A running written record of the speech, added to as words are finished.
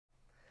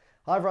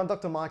Hi everyone,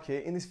 Dr. Mike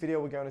here. In this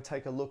video, we're going to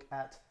take a look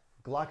at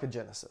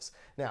glycogenesis.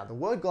 Now, the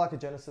word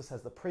glycogenesis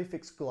has the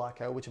prefix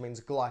glyco, which means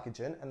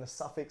glycogen, and the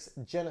suffix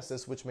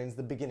genesis, which means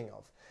the beginning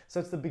of. So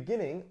it's the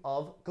beginning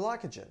of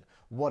glycogen.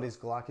 What is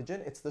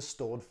glycogen? It's the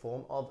stored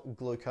form of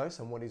glucose.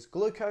 And what is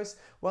glucose?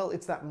 Well,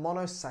 it's that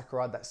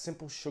monosaccharide, that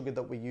simple sugar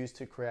that we use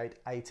to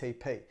create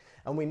ATP.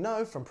 And we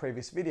know from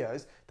previous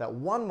videos that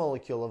one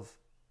molecule of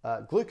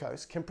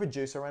glucose can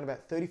produce around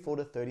about 34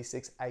 to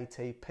 36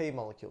 ATP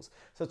molecules.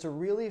 So it's a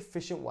really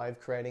efficient way of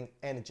creating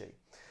energy.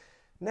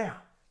 Now,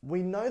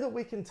 we know that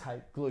we can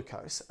take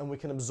glucose and we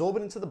can absorb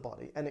it into the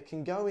body, and it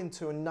can go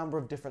into a number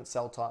of different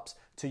cell types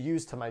to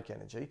use to make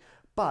energy.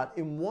 But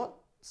in what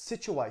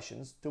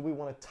situations do we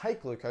want to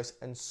take glucose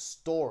and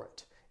store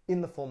it in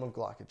the form of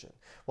glycogen?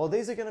 Well,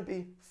 these are going to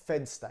be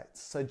fed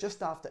states. So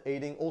just after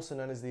eating, also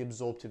known as the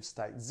absorptive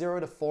state, 0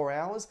 to 4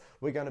 hours,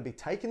 we're going to be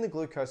taking the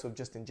glucose we've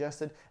just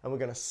ingested and we're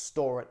going to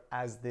store it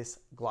as this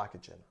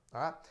glycogen.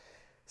 All right.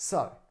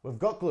 So we've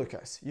got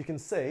glucose. You can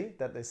see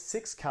that there's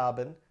 6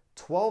 carbon,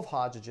 12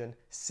 hydrogen,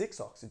 6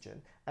 oxygen,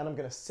 and I'm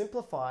going to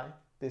simplify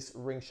this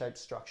ring-shaped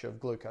structure of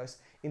glucose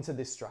into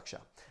this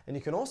structure. And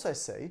you can also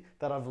see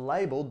that I've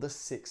labeled the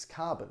 6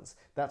 carbons.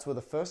 That's where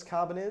the first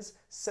carbon is,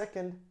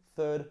 second,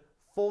 third,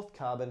 fourth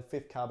carbon,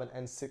 fifth carbon,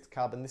 and sixth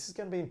carbon. This is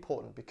going to be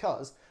important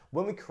because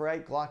when we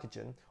create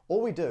glycogen,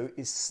 all we do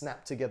is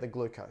snap together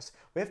glucose.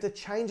 We have to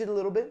change it a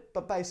little bit,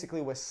 but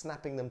basically we're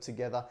snapping them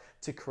together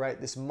to create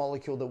this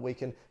molecule that we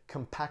can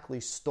compactly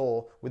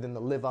store within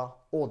the liver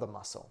or the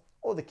muscle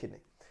or the kidney.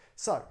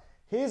 So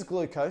here's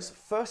glucose.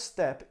 First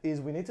step is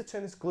we need to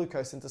turn this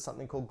glucose into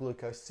something called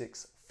glucose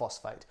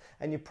 6-phosphate.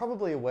 And you're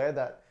probably aware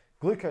that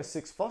glucose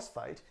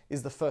 6-phosphate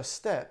is the first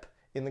step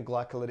in the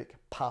glycolytic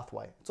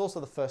pathway. It's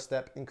also the first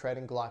step in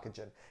creating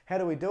glycogen. How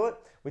do we do it?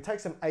 We take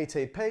some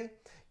ATP,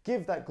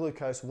 give that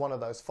glucose one of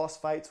those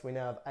phosphates. We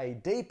now have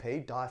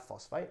ADP,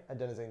 diphosphate,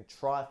 adenosine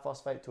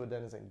triphosphate to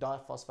adenosine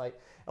diphosphate,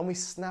 and we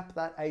snap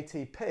that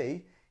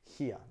ATP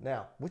here.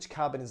 Now, which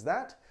carbon is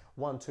that?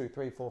 1, 2,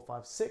 3, 4,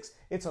 5, 6.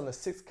 It's on the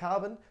 6th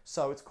carbon,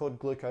 so it's called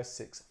glucose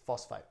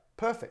 6-phosphate.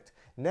 Perfect.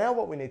 Now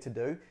what we need to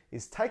do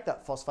is take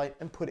that phosphate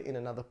and put it in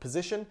another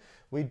position.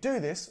 We do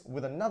this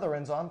with another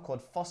enzyme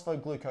called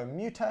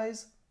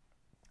phosphoglucomutase.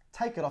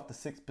 Take it off the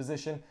 6th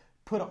position,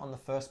 put it on the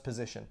 1st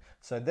position.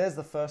 So there's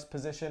the 1st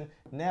position.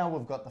 Now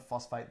we've got the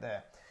phosphate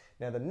there.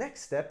 Now the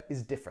next step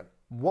is different.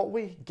 What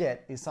we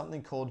get is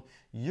something called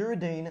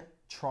uridine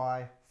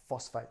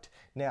triphosphate.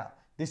 Now,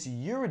 this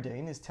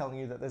uridine is telling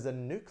you that there's a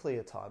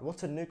nucleotide.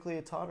 What's a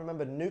nucleotide?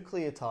 Remember,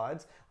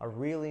 nucleotides are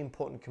really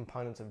important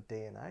components of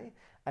DNA.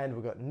 And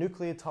we've got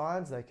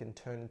nucleotides, they can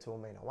turn into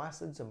amino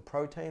acids and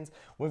proteins.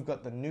 We've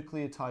got the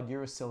nucleotide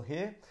uracil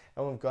here,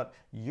 and we've got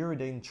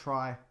uridine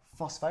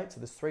triphosphate, so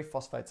there's 3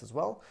 phosphates as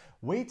well.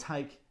 We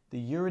take the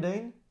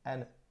uridine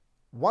and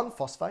 1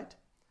 phosphate,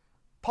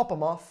 pop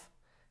them off,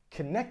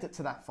 connect it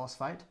to that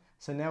phosphate.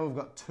 So now we've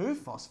got 2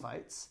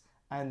 phosphates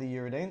and the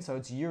uridine, so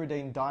it's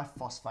uridine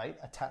diphosphate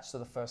attached to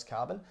the 1st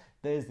carbon.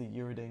 There's the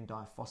uridine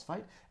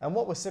diphosphate. And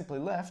what we're simply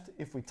left,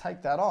 if we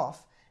take that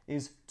off,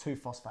 is 2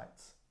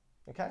 phosphates.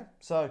 Okay,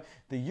 so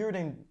the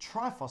uridine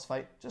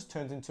triphosphate just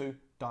turns into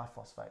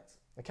diphosphates.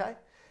 Okay,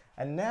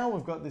 and now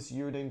we've got this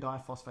uridine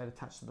diphosphate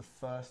attached to the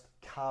 1st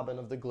carbon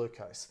of the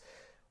glucose.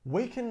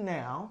 We can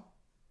now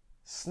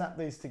snap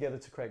these together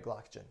to create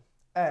glycogen.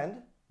 And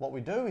what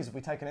we do is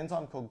we take an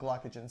enzyme called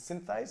glycogen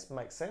synthase,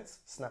 makes sense,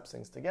 snaps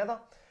things together.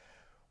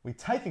 We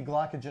take a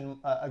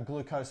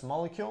glucose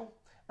molecule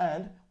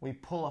and we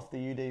pull off the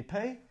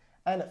UDP,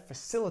 and it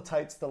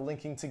facilitates the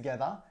linking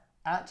together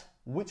at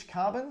which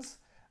carbons?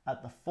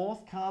 At the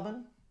 4th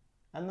carbon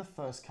and the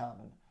 1st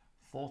carbon.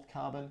 4th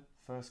carbon,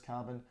 1st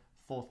carbon,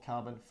 4th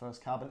carbon,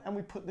 1st carbon, and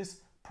we put this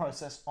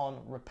process on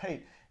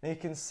repeat. Now you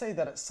can see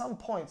that at some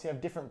points you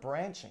have different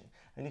branching,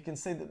 and you can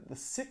see that the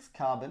 6th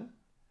carbon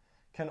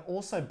can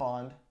also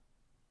bind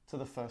to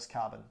the 1st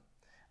carbon.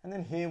 And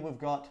then here we've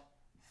got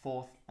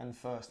 4th and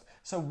 1st.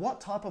 So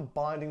what type of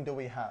binding do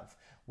we have?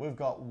 We've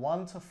got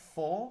 1 to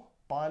 4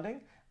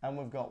 binding, and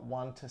we've got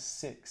 1 to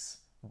 6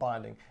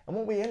 binding. And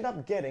what we end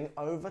up getting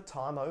over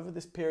time, over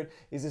this period,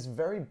 is this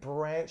very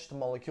branched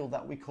molecule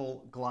that we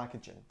call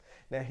glycogen.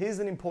 Now here's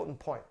an important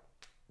point.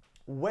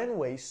 When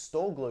we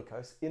store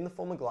glucose in the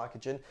form of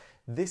glycogen,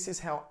 this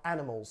is how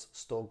animals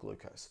store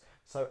glucose.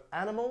 So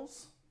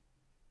animals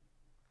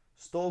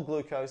store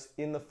glucose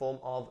in the form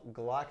of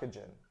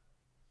glycogen.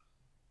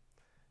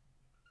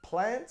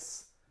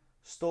 Plants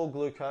store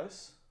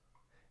glucose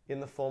in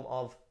the form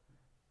of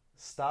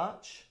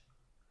starch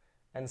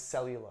and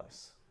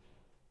cellulose.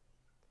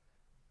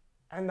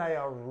 And they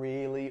are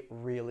really,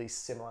 really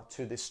similar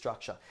to this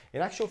structure.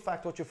 In actual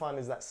fact, what you'll find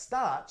is that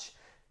starch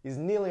is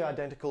nearly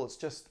identical, it's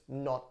just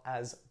not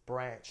as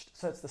branched.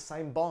 So it's the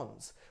same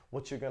bonds.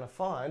 What you're going to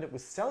find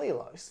with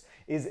cellulose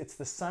is it's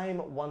the same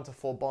 1 to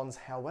 4 bonds.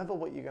 However,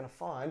 what you're going to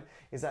find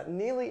is that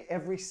nearly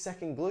every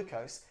second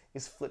glucose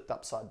is flipped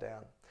upside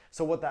down.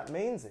 So what that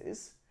means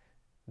is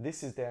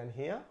this is down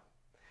here,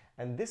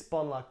 and this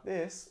bond like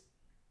this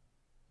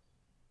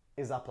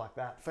is up like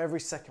that for every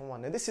second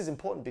one. Now this is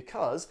important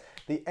because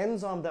the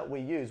enzyme that we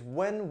use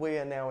when we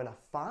are now in a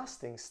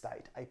fasting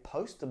state, a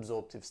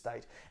post-absorptive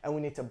state, and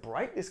we need to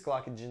break this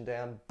glycogen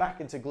down back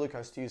into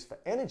glucose to use for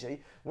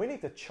energy, we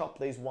need to chop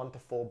these 1 to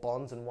 4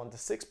 bonds and 1 to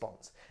 6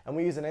 bonds. And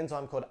we use an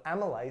enzyme called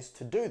amylase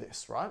to do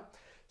this, right?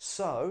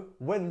 So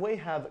when we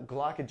have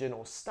glycogen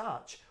or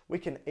starch, we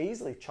can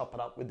easily chop it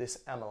up with this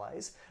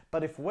amylase.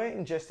 But if we're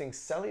ingesting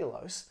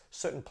cellulose,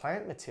 certain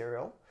plant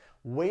material,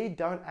 we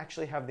don't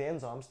actually have the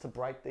enzymes to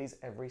break these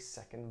every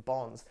second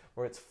bonds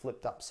where it's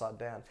flipped upside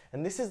down.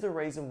 And this is the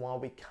reason why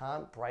we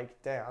can't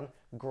break down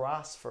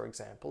grass, for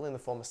example, in the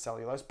form of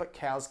cellulose, but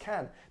cows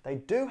can. They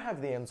do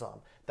have the enzyme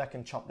that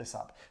can chop this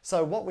up.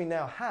 So what we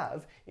now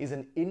have is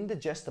an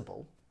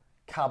indigestible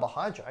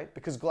carbohydrate,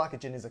 because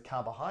glycogen is a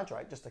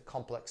carbohydrate, just a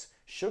complex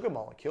sugar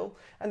molecule,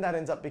 and that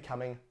ends up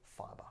becoming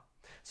fiber.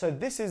 So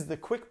this is the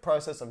quick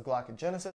process of glycogenesis.